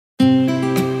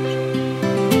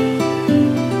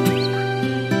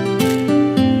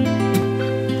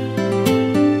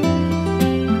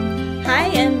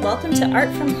Art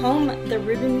from Home, the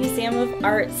Rubin Museum of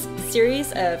Art's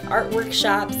series of art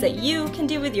workshops that you can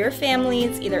do with your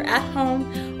families either at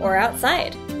home or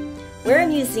outside. We're a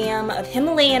museum of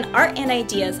Himalayan art and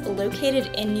ideas located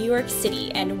in New York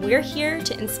City, and we're here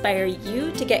to inspire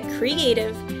you to get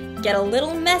creative, get a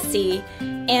little messy,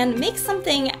 and make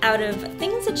something out of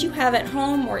things that you have at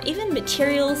home or even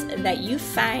materials that you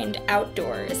find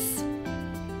outdoors.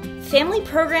 Family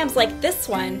programs like this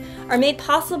one are made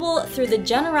possible through the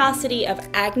generosity of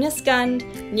Agnes Gund,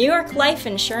 New York Life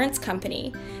Insurance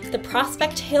Company, the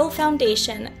Prospect Hill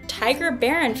Foundation, Tiger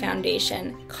Barron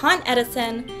Foundation, Con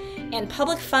Edison, and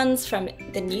public funds from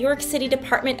the New York City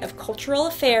Department of Cultural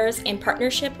Affairs in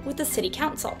partnership with the City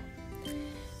Council.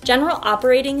 General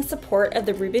operating support of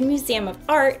the Rubin Museum of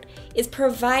Art is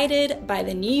provided by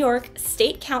the New York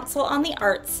State Council on the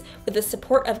Arts with the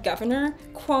support of Governor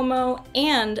Cuomo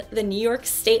and the New York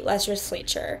State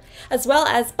Legislature, as well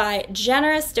as by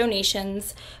generous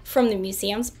donations from the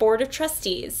museum's Board of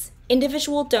Trustees,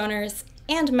 individual donors,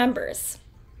 and members.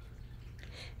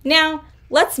 Now,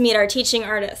 let's meet our teaching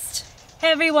artist. Hey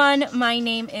everyone, my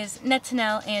name is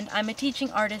Netanel and I'm a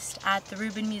teaching artist at the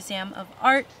Rubin Museum of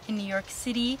Art in New York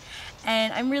City,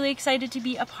 and I'm really excited to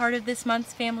be a part of this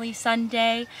month's Family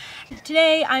Sunday.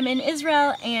 Today I'm in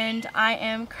Israel and I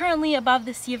am currently above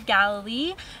the Sea of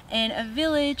Galilee in a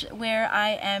village where I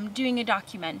am doing a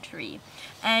documentary.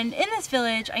 And in this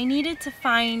village I needed to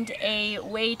find a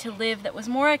way to live that was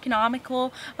more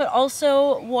economical but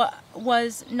also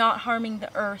was not harming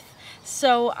the earth.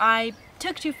 So I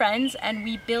took two friends and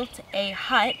we built a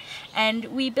hut, and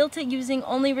we built it using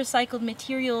only recycled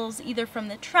materials either from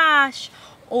the trash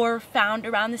or found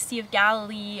around the Sea of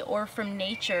Galilee or from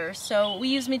nature. So we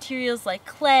use materials like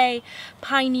clay,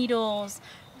 pine needles,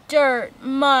 dirt,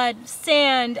 mud,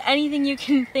 sand, anything you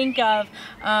can think of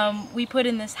we put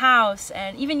in this house,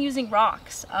 and even using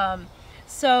rocks.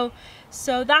 So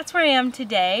that's where I am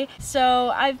today.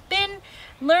 So I've been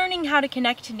learning how to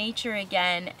connect to nature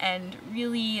again and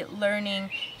really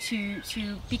learning to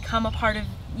become a part of,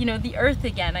 the earth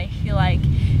again. I feel like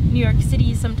New York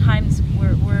City, sometimes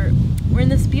we're in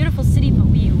this beautiful city, but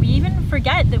we even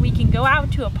forget that we can go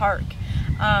out to a park.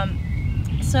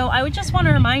 So I would just want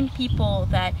to remind people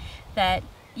that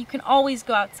you can always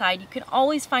go outside, you can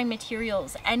always find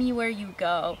materials anywhere you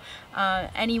go,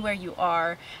 anywhere you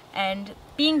are, and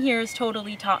being here has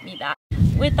totally taught me that.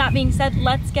 With that being said,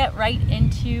 let's get right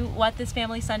into what this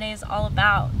Family Sunday is all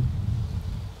about.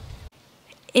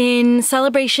 In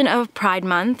celebration of Pride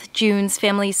Month, June's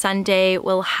Family Sunday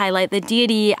will highlight the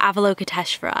deity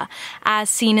Avalokiteshvara, as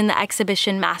seen in the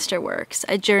exhibition Masterworks,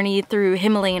 a journey through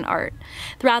Himalayan art.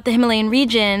 Throughout the Himalayan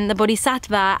region, the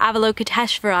bodhisattva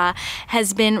Avalokiteshvara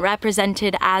has been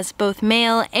represented as both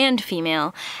male and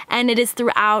female, and it is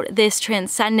throughout this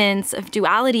transcendence of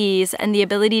dualities and the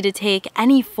ability to take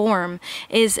any form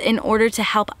is in order to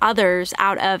help others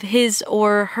out of his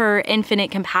or her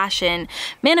infinite compassion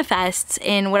manifests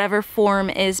in whatever form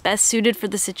is best suited for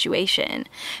the situation.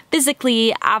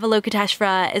 Physically,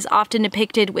 Avalokiteshvara is often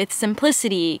depicted with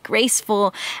simplicity,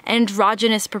 graceful,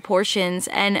 androgynous proportions,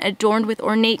 and adorned with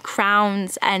ornate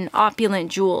crowns and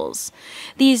opulent jewels.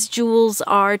 These jewels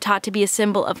are taught to be a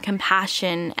symbol of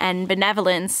compassion and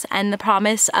benevolence and the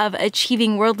promise of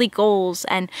achieving worldly goals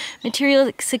and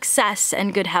material success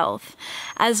and good health,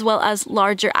 as well as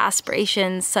larger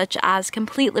aspirations such as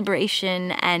complete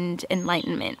liberation and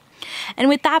enlightenment. And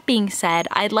with that being said,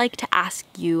 I'd like to ask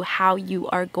you how you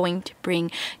are going to bring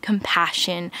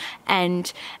compassion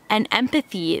and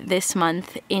empathy this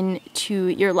month into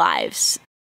your lives.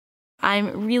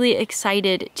 I'm really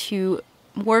excited to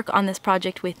work on this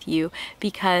project with you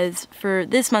because for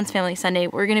this month's Family Sunday,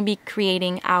 we're going to be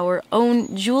creating our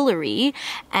own jewelry,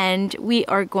 and we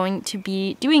are going to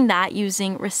be doing that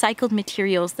using recycled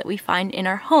materials that we find in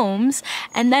our homes,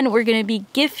 and then we're going to be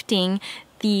gifting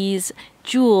these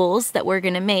jewels that we're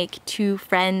going to make to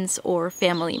friends or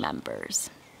family members.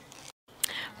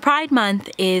 Pride Month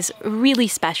is really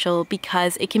special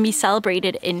because it can be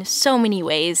celebrated in so many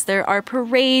ways. There are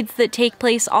parades that take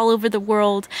place all over the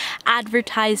world,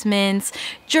 advertisements,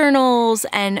 journals,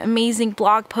 and amazing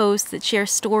blog posts that share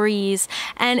stories.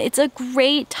 And it's a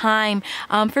great time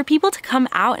for people to come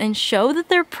out and show that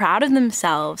they're proud of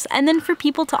themselves, and then for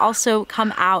people to also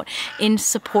come out in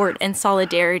support and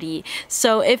solidarity.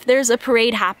 So if there's a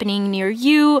parade happening near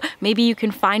you, maybe you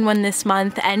can find one this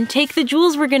month and take the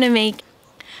jewels we're gonna make,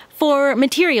 For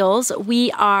materials,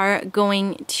 we are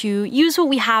going to use what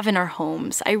we have in our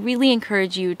homes. I really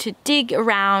encourage you to dig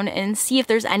around and see if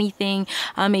there's anything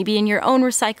maybe in your own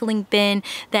recycling bin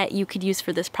that you could use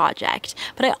for this project.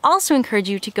 But I also encourage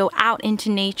you to go out into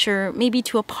nature, maybe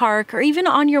to a park, or even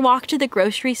on your walk to the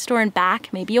grocery store and back.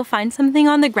 Maybe you'll find something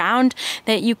on the ground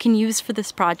that you can use for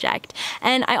this project.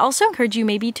 And I also encourage you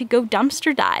maybe to go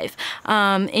dumpster dive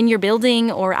in your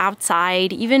building or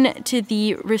outside, even to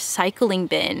the recycling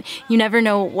bin. You never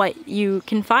know what you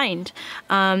can find.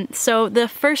 So the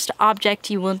first object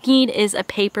you will need is a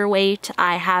paperweight.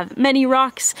 I have many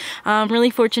rocks. I'm really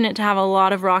fortunate to have a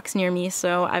lot of rocks near me,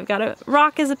 so I've got a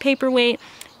rock as a paperweight.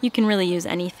 You can really use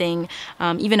anything.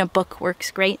 Even a book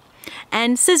works great.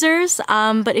 And scissors,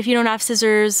 but if you don't have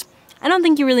scissors, I don't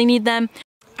think you really need them.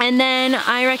 And then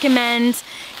I recommend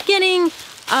getting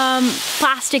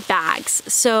plastic bags,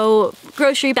 so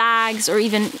grocery bags, or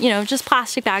even, you know, just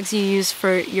plastic bags you use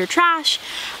for your trash,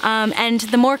 and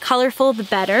the more colorful the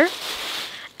better.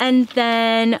 And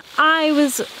then I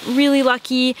was really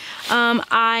lucky.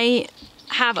 I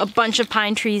have a bunch of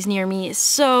pine trees near me,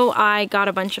 so I got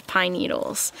a bunch of pine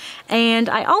needles. And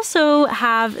I also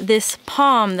have this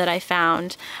palm that I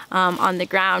found on the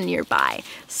ground nearby.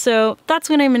 So that's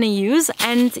what I'm going to use.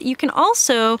 And you can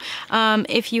also,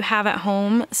 if you have at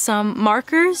home some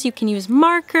markers, you can use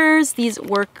markers. These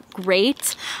work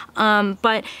great.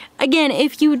 But again,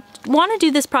 if you want to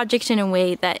do this project in a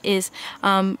way that is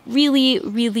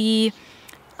really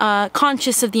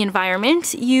conscious of the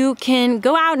environment, you can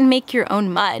go out and make your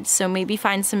own mud. So maybe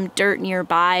find some dirt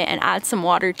nearby and add some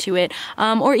water to it.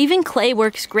 Or even clay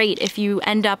works great if you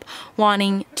end up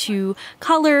wanting to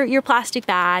color your plastic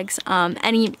bags.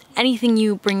 Anything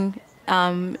you bring,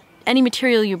 any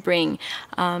material you bring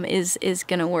is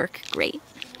gonna work great.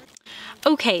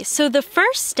 Okay, so the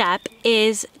first step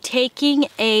is taking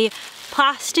a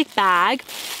plastic bag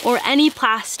or any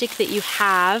plastic that you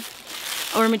have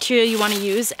or material you want to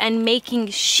use and making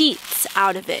sheets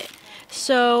out of it.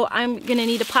 So I'm gonna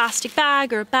need a plastic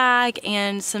bag or a bag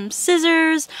and some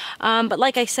scissors, but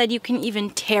like I said, you can even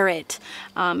tear it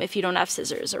if you don't have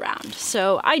scissors around.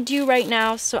 So I do right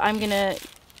now, so I'm gonna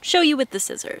show you with the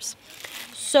scissors.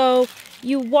 So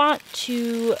you want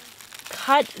to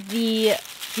cut the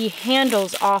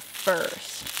handles off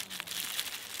first.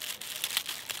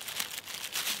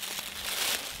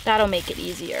 That'll make it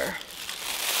easier.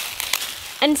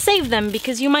 And save them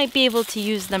because you might be able to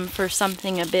use them for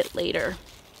something a bit later.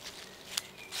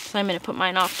 So I'm going to put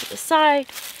mine off to the side.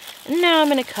 And now I'm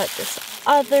going to cut this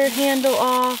other handle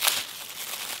off.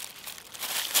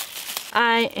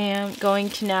 I am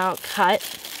going to now cut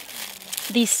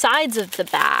the sides of the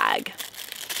bag.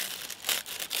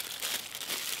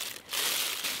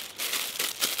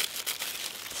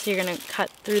 So you're going to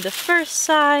cut through the first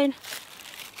side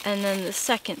and then the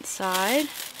second side.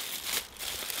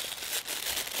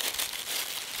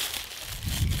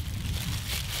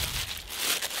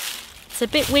 It's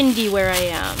a bit windy where I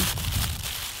am.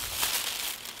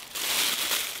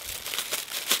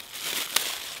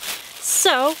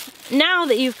 So now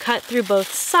that you've cut through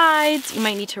both sides, you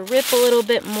might need to rip a little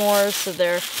bit more so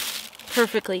they're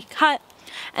perfectly cut.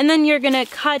 And then you're gonna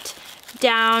cut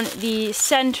down the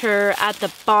center at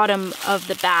the bottom of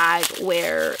the bag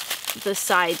where the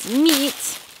sides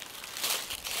meet.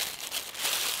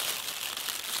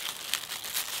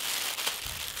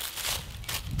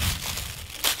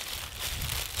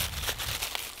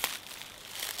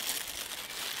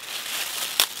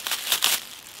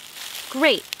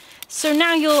 Great. So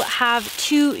now you'll have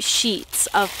 2 sheets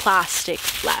of plastic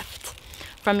left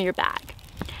from your bag.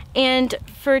 And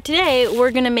for today,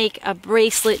 we're gonna make a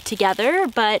bracelet together,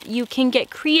 but you can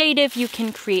get creative. You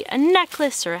can create a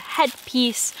necklace or a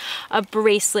headpiece, a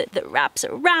bracelet that wraps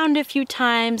around a few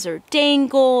times, or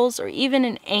dangles, or even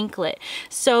an anklet.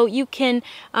 So you can,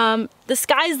 the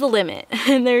sky's the limit.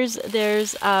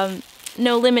 there's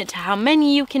no limit to how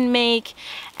many you can make,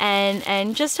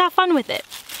 and just have fun with it.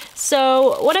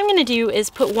 So what I'm gonna do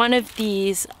is put one of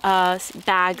these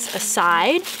bags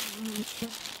aside,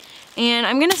 and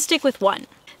I'm gonna stick with one.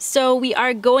 So we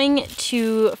are going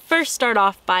to first start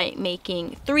off by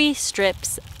making 3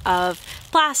 strips of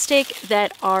plastic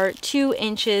that are 2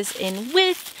 inches in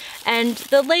width, and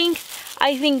the length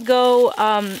I think go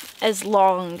as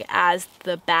long as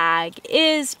the bag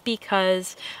is,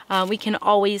 because we can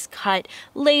always cut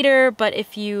later, but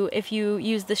if you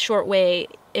use the short way,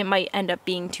 it might end up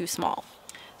being too small.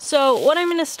 So what I'm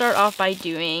going to start off by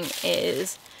doing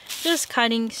is just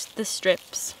cutting the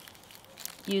strips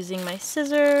using my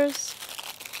scissors.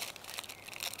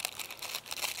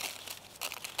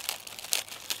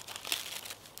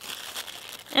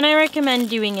 And I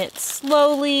recommend doing it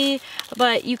slowly,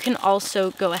 but you can also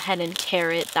go ahead and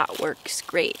tear it. That works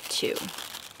great too.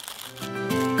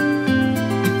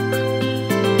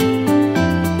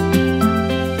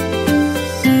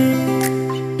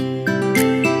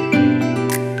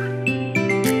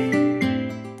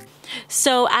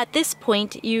 So at this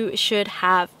point, you should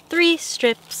have 3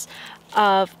 strips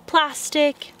of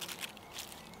plastic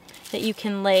that you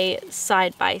can lay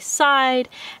side by side,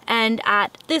 and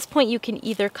at this point you can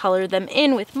either color them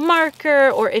in with marker,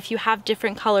 or if you have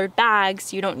different colored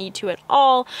bags you don't need to at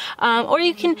all, or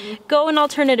you can go an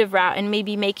alternative route and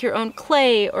maybe make your own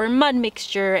clay or mud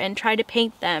mixture and try to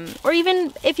paint them, or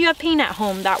even if you have paint at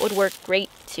home, that would work great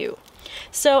too.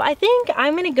 So I think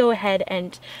I'm gonna go ahead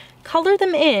and color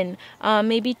them in,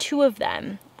 maybe 2 of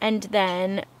them, and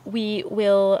then we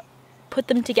will put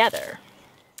them together.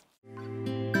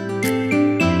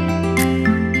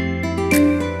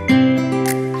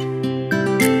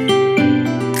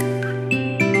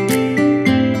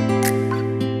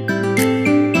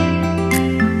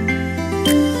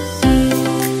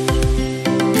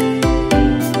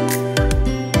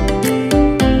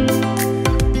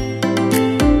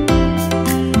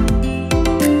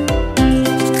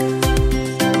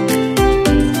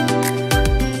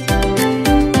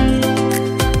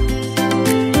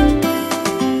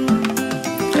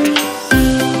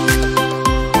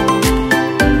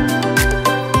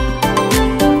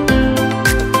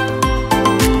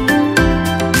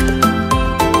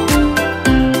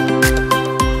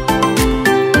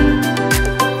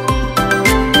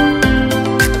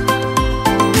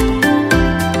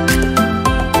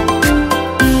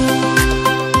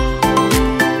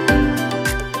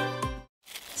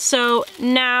 So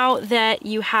now that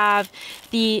you have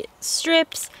the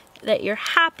strips that you're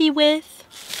happy with,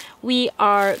 we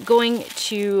are going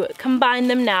to combine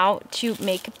them now to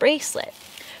make a bracelet.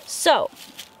 So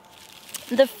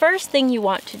the first thing you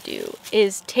want to do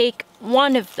is take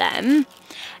one of them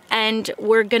and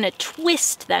we're gonna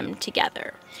twist them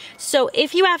together. So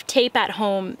if you have tape at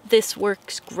home, this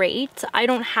works great. I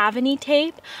don't have any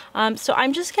tape, so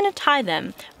I'm just gonna tie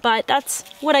them. But that's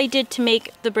what I did to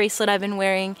make the bracelet I've been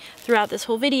wearing throughout this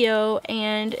whole video,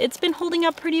 and it's been holding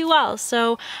up pretty well.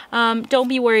 So don't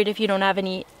be worried if you don't have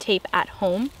any tape at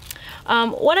home.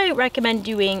 What I recommend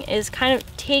doing is kind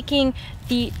of taking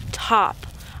the top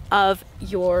of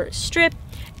your strip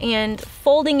and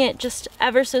folding it just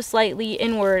ever so slightly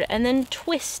inward and then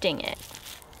twisting it.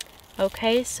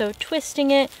 Okay, so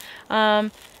twisting it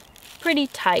pretty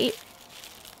tight.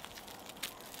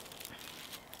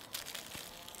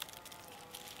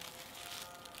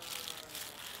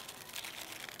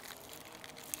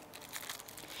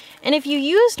 And if you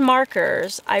used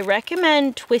markers, I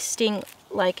recommend twisting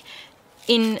like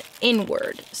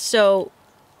inward, so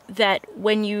that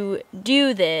when you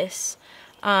do this,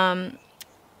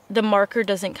 the marker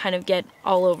doesn't kind of get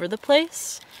all over the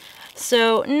place.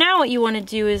 So now what you want to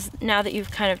do is, now that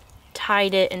you've kind of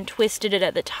tied it and twisted it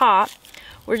at the top,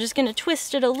 we're just going to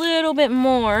twist it a little bit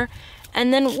more,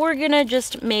 and then we're going to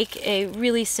just make a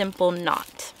really simple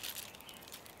knot.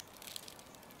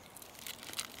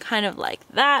 Kind of like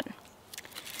that.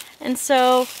 And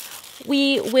so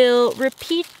we will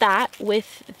repeat that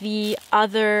with the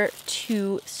other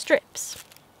 2 strips.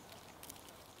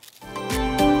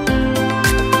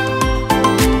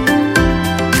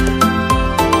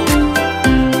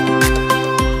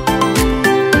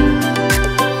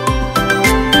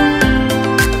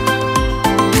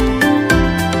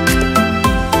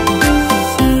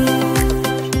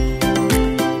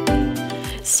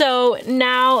 So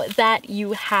now that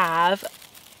you have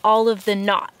all of the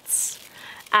knots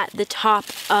at the top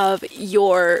of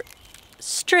your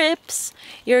strips,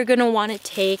 you're gonna want to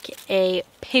take a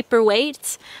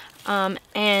paperweight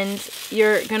and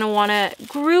you're gonna want to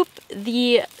group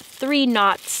the 3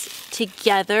 knots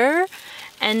together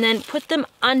and then put them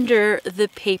under the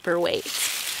paperweight.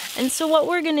 And so what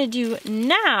we're gonna do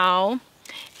now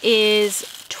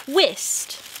is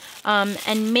twist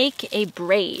and make a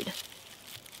braid.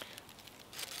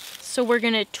 So we're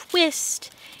gonna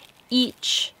twist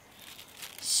each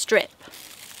strip.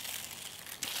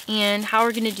 And how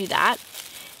we're gonna do that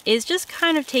is just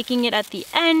kind of taking it at the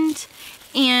end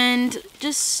and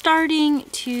just starting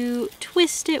to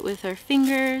twist it with our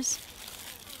fingers.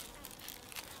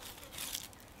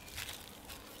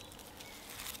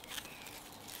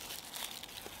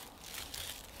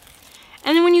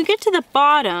 And then when you get to the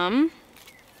bottom,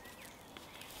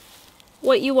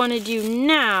 what you want to do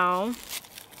now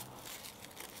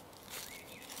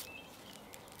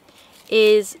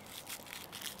is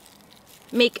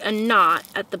make a knot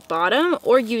at the bottom,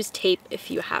 or use tape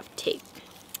if you have tape.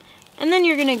 And then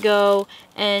you're gonna go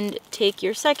and take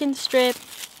your second strip,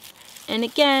 and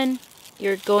again,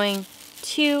 you're going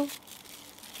to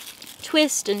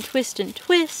twist and twist and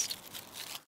twist.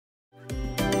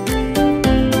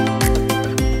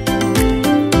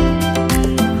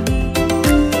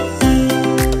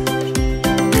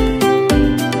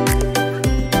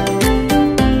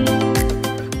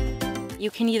 You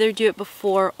can either do it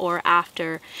before or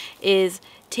after, is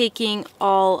taking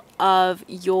all of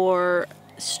your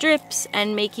strips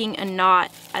and making a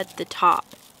knot at the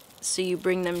top, so you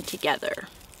bring them together.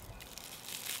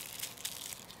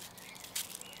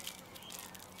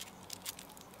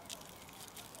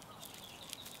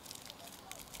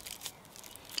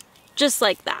 Just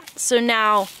like that. So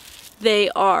now they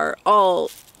are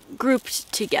all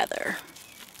grouped together.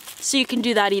 So you can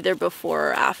do that either before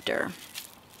or after.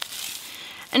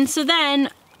 And so then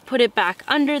put it back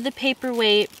under the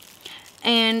paperweight,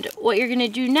 and what you're gonna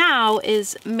do now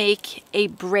is make a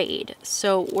braid.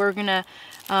 So we're gonna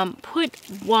put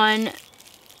one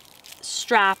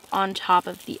strap on top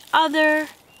of the other,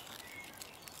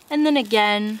 and then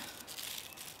again.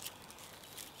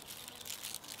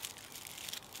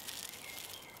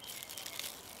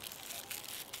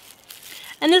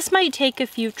 And this might take a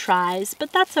few tries,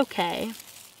 but that's okay.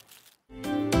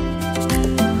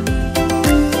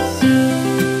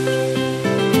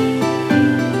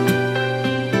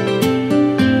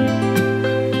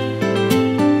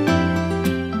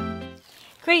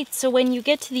 Great, so when you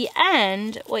get to the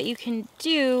end, what you can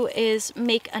do is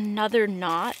make another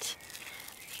knot.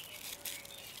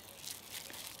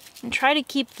 And try to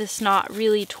keep this knot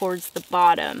really towards the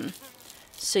bottom,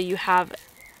 so you have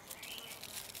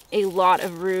a lot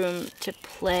of room to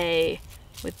play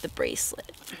with the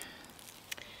bracelet.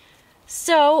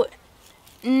 So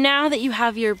now that you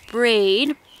have your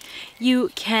braid, you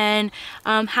can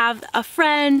have a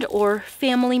friend or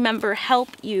family member help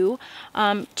you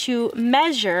to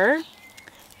measure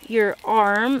your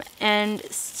arm and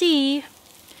see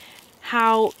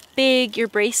how big your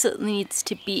bracelet needs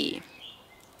to be.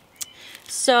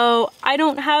 So I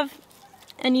don't have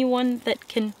anyone that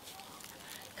can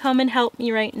come and help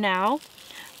me right now,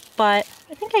 but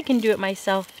I think I can do it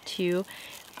myself too.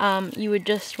 You would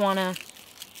just want to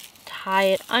tie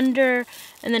it under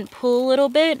and then pull a little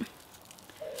bit,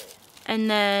 and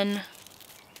then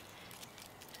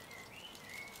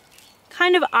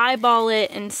kind of eyeball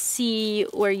it and see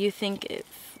where you think it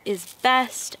is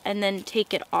best, and then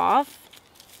take it off,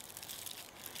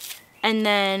 and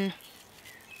then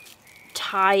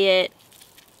tie it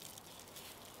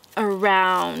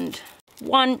around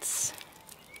once.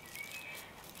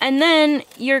 And then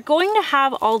you're going to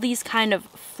have all these kind of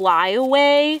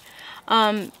flyaway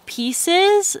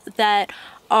pieces that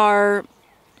are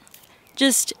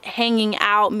just hanging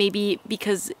out, maybe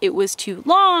because it was too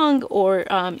long, or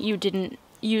you didn't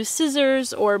use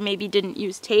scissors, or maybe didn't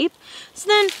use tape. So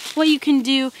then what you can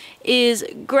do is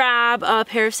grab a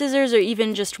pair of scissors, or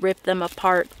even just rip them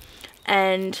apart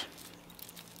and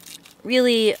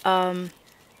really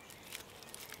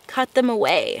cut them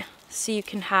away, so you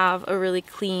can have a really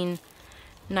clean,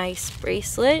 nice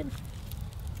bracelet.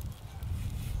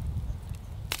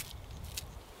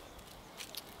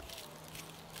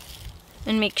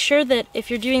 And make sure that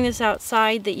if you're doing this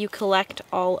outside, that you collect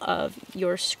all of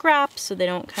your scraps so they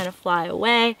don't kind of fly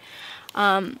away.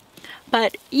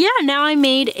 But yeah, now I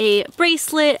made a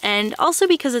bracelet, and also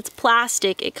because it's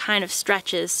plastic, it kind of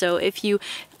stretches. So if you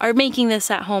are making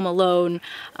this at home alone,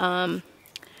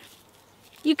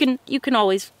 you can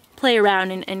always play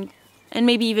around and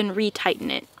maybe even retighten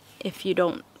it if you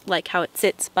don't like how it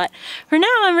sits. But for now,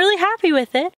 I'm really happy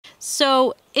with it.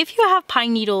 So if you have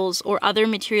pine needles or other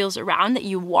materials around that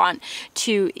you want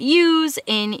to use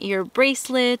in your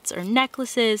bracelets or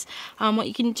necklaces, what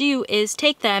you can do is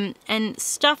take them and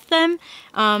stuff them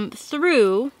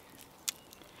through,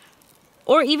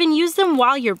 or even use them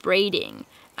while you're braiding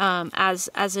as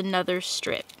another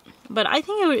strip. But I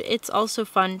think it's also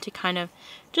fun to kind of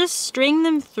just string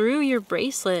them through your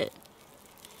bracelet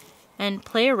and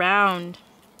play around.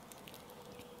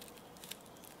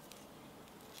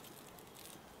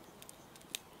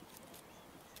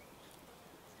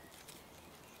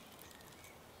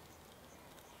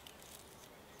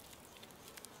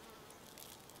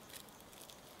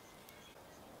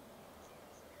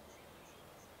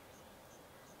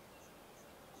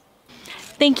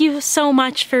 Thank you so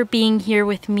much for being here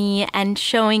with me and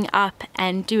showing up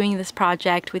and doing this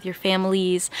project with your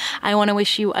families. I want to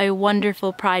wish you a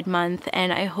wonderful Pride Month,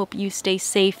 and I hope you stay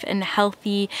safe and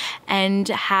healthy and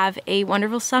have a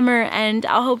wonderful summer, and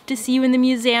I'll hope to see you in the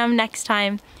museum next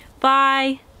time.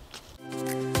 Bye!